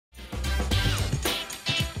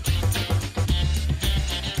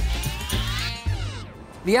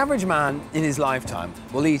The average man in his lifetime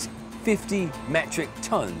will eat 50 metric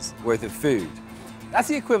tons worth of food. That's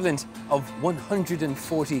the equivalent of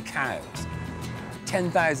 140 cows,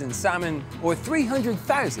 10,000 salmon, or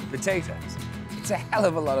 300,000 potatoes. It's a hell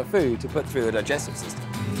of a lot of food to put through a digestive system.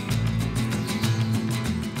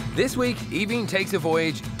 This week, Aoibhinn takes a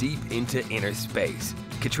voyage deep into inner space.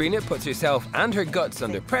 Katrina puts herself and her guts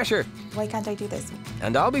under pressure. Why can't I do this?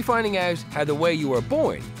 And I'll be finding out how the way you were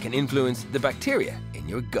born can influence the bacteria in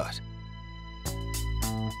your gut.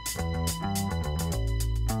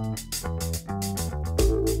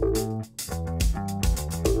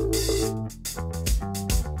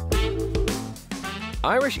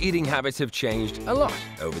 Irish eating habits have changed a lot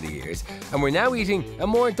over the years, and we're now eating a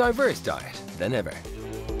more diverse diet than ever.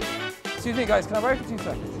 Excuse me, guys, can I borrow for 2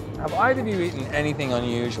 seconds? Have either of you eaten anything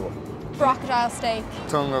unusual? Crocodile steak.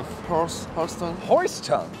 Tongue of horse tongue. Horse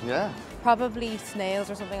tongue? Yeah. Probably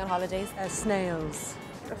snails or something on holidays. Snails.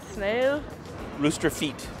 A snail. Rooster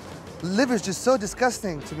feet. Liver's just so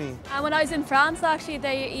disgusting to me. And when I was in France, actually,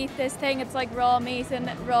 they eat this thing. It's like raw meat and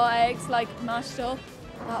raw eggs, like mashed up.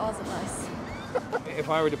 That wasn't nice. If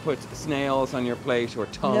I were to put snails on your plate or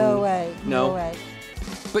tongue... No way. No way.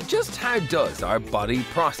 But just how does our body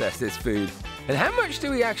process this food? And how much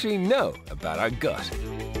do we actually know about our gut?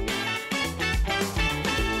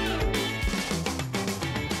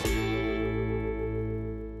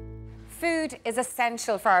 Food is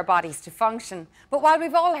essential for our bodies to function. But while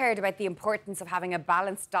we've all heard about the importance of having a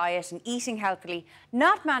balanced diet and eating healthily,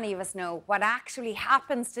 not many of us know what actually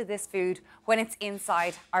happens to this food when it's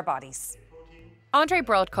inside our bodies.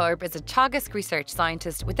 Brodkorb is a Teagasc research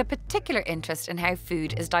scientist with a particular interest in how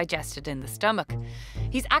food is digested in the stomach.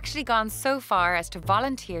 He's actually gone so far as to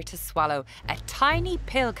volunteer to swallow a tiny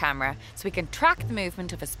pill camera so he can track the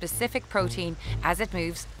movement of a specific protein as it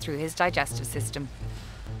moves through his digestive system.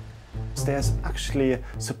 There's actually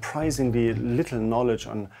surprisingly little knowledge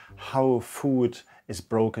on how food is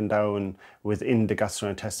broken down within the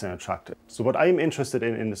gastrointestinal tract. So what I'm interested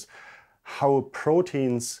in is how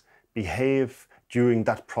proteins behave during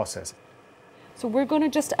that process. So we're going to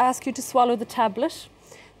just ask you to swallow the tablet.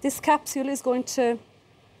 This capsule is going to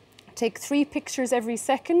take 3 pictures every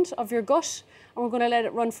second of your gut, and we're going to let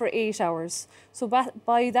it run for 8 hours. So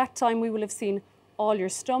by that time, we will have seen all your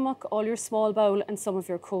stomach, all your small bowel, and some of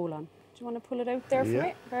your colon. Do you want to pull it out there for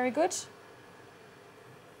me? Very good.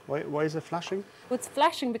 Why is it flashing? Well, it's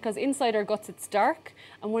flashing because inside our guts it's dark,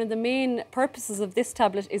 and one of the main purposes of this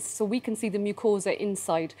tablet is so we can see the mucosa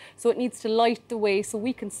inside. So it needs to light the way so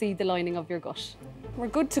we can see the lining of your gut. We're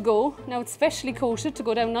good to go. Now it's specially coated to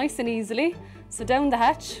go down nice and easily. So down the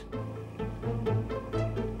hatch.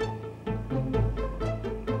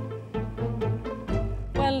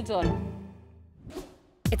 Well done.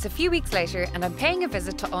 It's a few weeks later and I'm paying a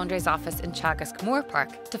visit to Andre's office in Teagasc Moor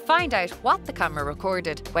Park to find out what the camera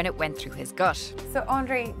recorded when it went through his gut. So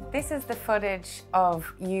Andre, this is the footage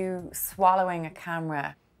of you swallowing a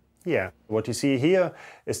camera. Yeah, what you see here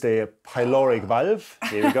is the pyloric valve.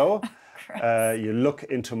 Here we go. You look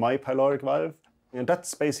into my pyloric valve. And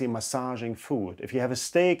that's basically massaging food. If you have a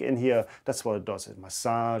steak in here, that's what it does. It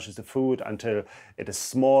massages the food until it is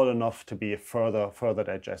small enough to be further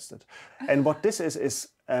digested. And what this is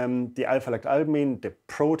the alpha-lactalbumin, the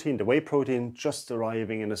protein, the whey protein, just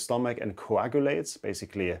arriving in the stomach and coagulates,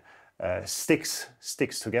 basically sticks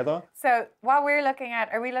together. So what we're looking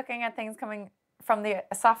at, are we looking at things coming from the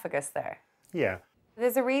esophagus there? Yeah.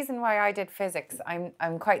 There's a reason why I did physics.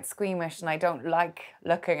 I'm quite squeamish and I don't like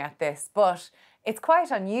looking at this, but it's quite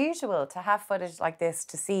unusual to have footage like this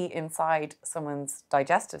to see inside someone's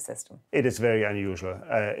digestive system. It is very unusual.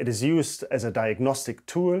 It is used as a diagnostic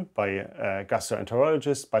tool by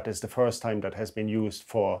gastroenterologists, but it's the first time that has been used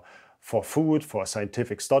for food, for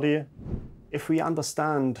scientific study. If we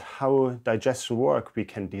understand how digestion works, we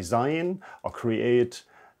can design or create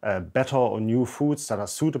better or new foods that are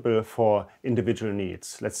suitable for individual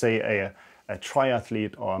needs. Let's say a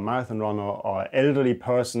triathlete or a marathon runner or elderly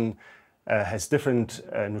person has different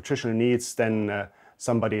nutritional needs than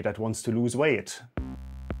somebody that wants to lose weight.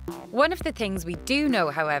 One of the things we do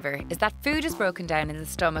know, however, is that food is broken down in the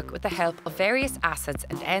stomach with the help of various acids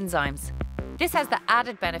and enzymes. This has the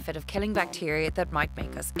added benefit of killing bacteria that might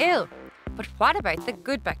make us ill. But what about the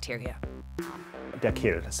good bacteria? They're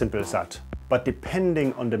killed, as simple as that. But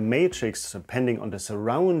depending on the matrix, depending on the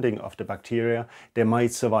surrounding of the bacteria, they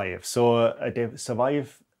might survive. So they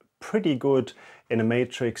survive pretty good in a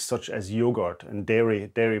matrix such as yogurt and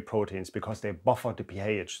dairy proteins because they buffer the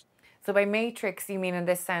pH. So by matrix, you mean in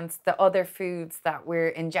this sense, the other foods that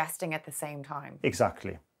we're ingesting at the same time?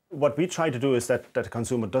 Exactly. What we try to do is that the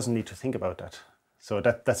consumer doesn't need to think about that. So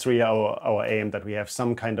that's really our aim, that we have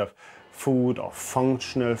some kind of food or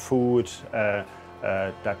functional food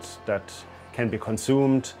that can be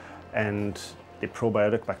consumed, and the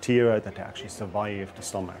probiotic bacteria that actually survive the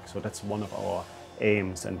stomach. So that's one of our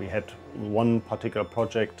aims, and we had one particular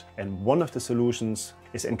project, and one of the solutions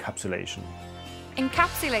is encapsulation.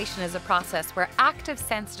 Encapsulation is a process where active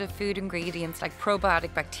sensitive food ingredients like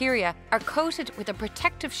probiotic bacteria are coated with a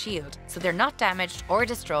protective shield so they're not damaged or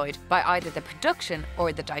destroyed by either the production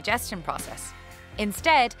or the digestion process.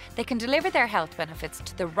 Instead, they can deliver their health benefits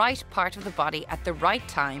to the right part of the body at the right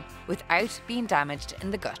time without being damaged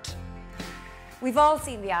in the gut. We've all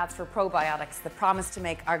seen the ads for probiotics that promise to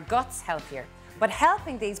make our guts healthier, but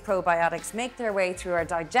helping these probiotics make their way through our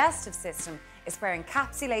digestive system is where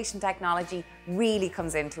encapsulation technology really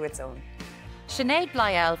comes into its own. Sinead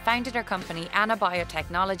Blieil founded her company AnaBio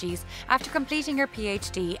Technologies after completing her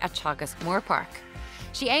PhD at Teagasc Moor Park.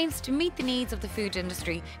 She aims to meet the needs of the food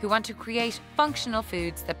industry who want to create functional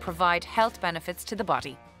foods that provide health benefits to the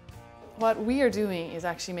body. What we are doing is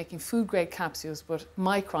actually making food-grade capsules, but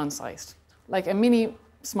micron-sized, like a mini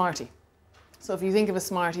Smartie. So if you think of a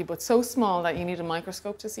Smartie, but so small that you need a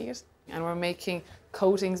microscope to see it. And we're making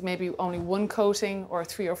coatings, maybe only one coating or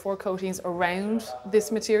 3 or 4 coatings around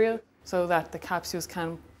this material, so that the capsules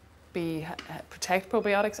can protect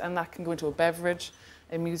probiotics, and that can go into a beverage,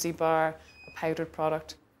 a muesli bar, a powdered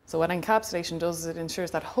product. So what encapsulation does is it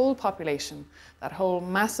ensures that whole population, that whole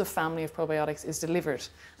massive family of probiotics is delivered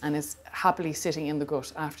and is happily sitting in the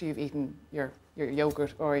gut after you've eaten your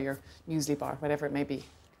yogurt or your muesli bar, whatever it may be.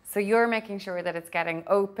 So you're making sure that it's getting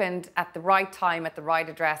opened at the right time, at the right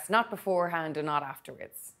address, not beforehand and not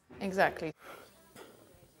afterwards. Exactly.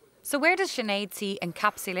 So where does Sinead see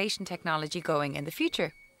encapsulation technology going in the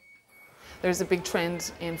future? There's a big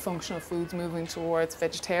trend in functional foods moving towards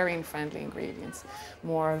vegetarian-friendly ingredients,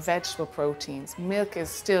 more vegetable proteins. Milk is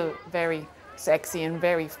still very sexy and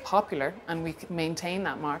very popular, and we can maintain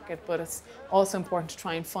that market, but it's also important to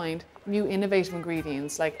try and find new innovative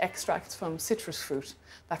ingredients like extracts from citrus fruit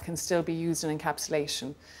that can still be used in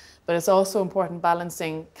encapsulation. But it's also important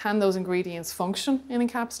balancing, can those ingredients function in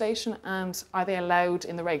encapsulation, and are they allowed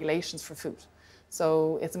in the regulations for food?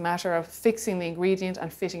 So it's a matter of fixing the ingredient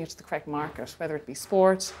and fitting it to the correct market, whether it be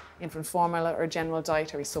sport, infant formula, or general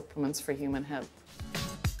dietary supplements for human health.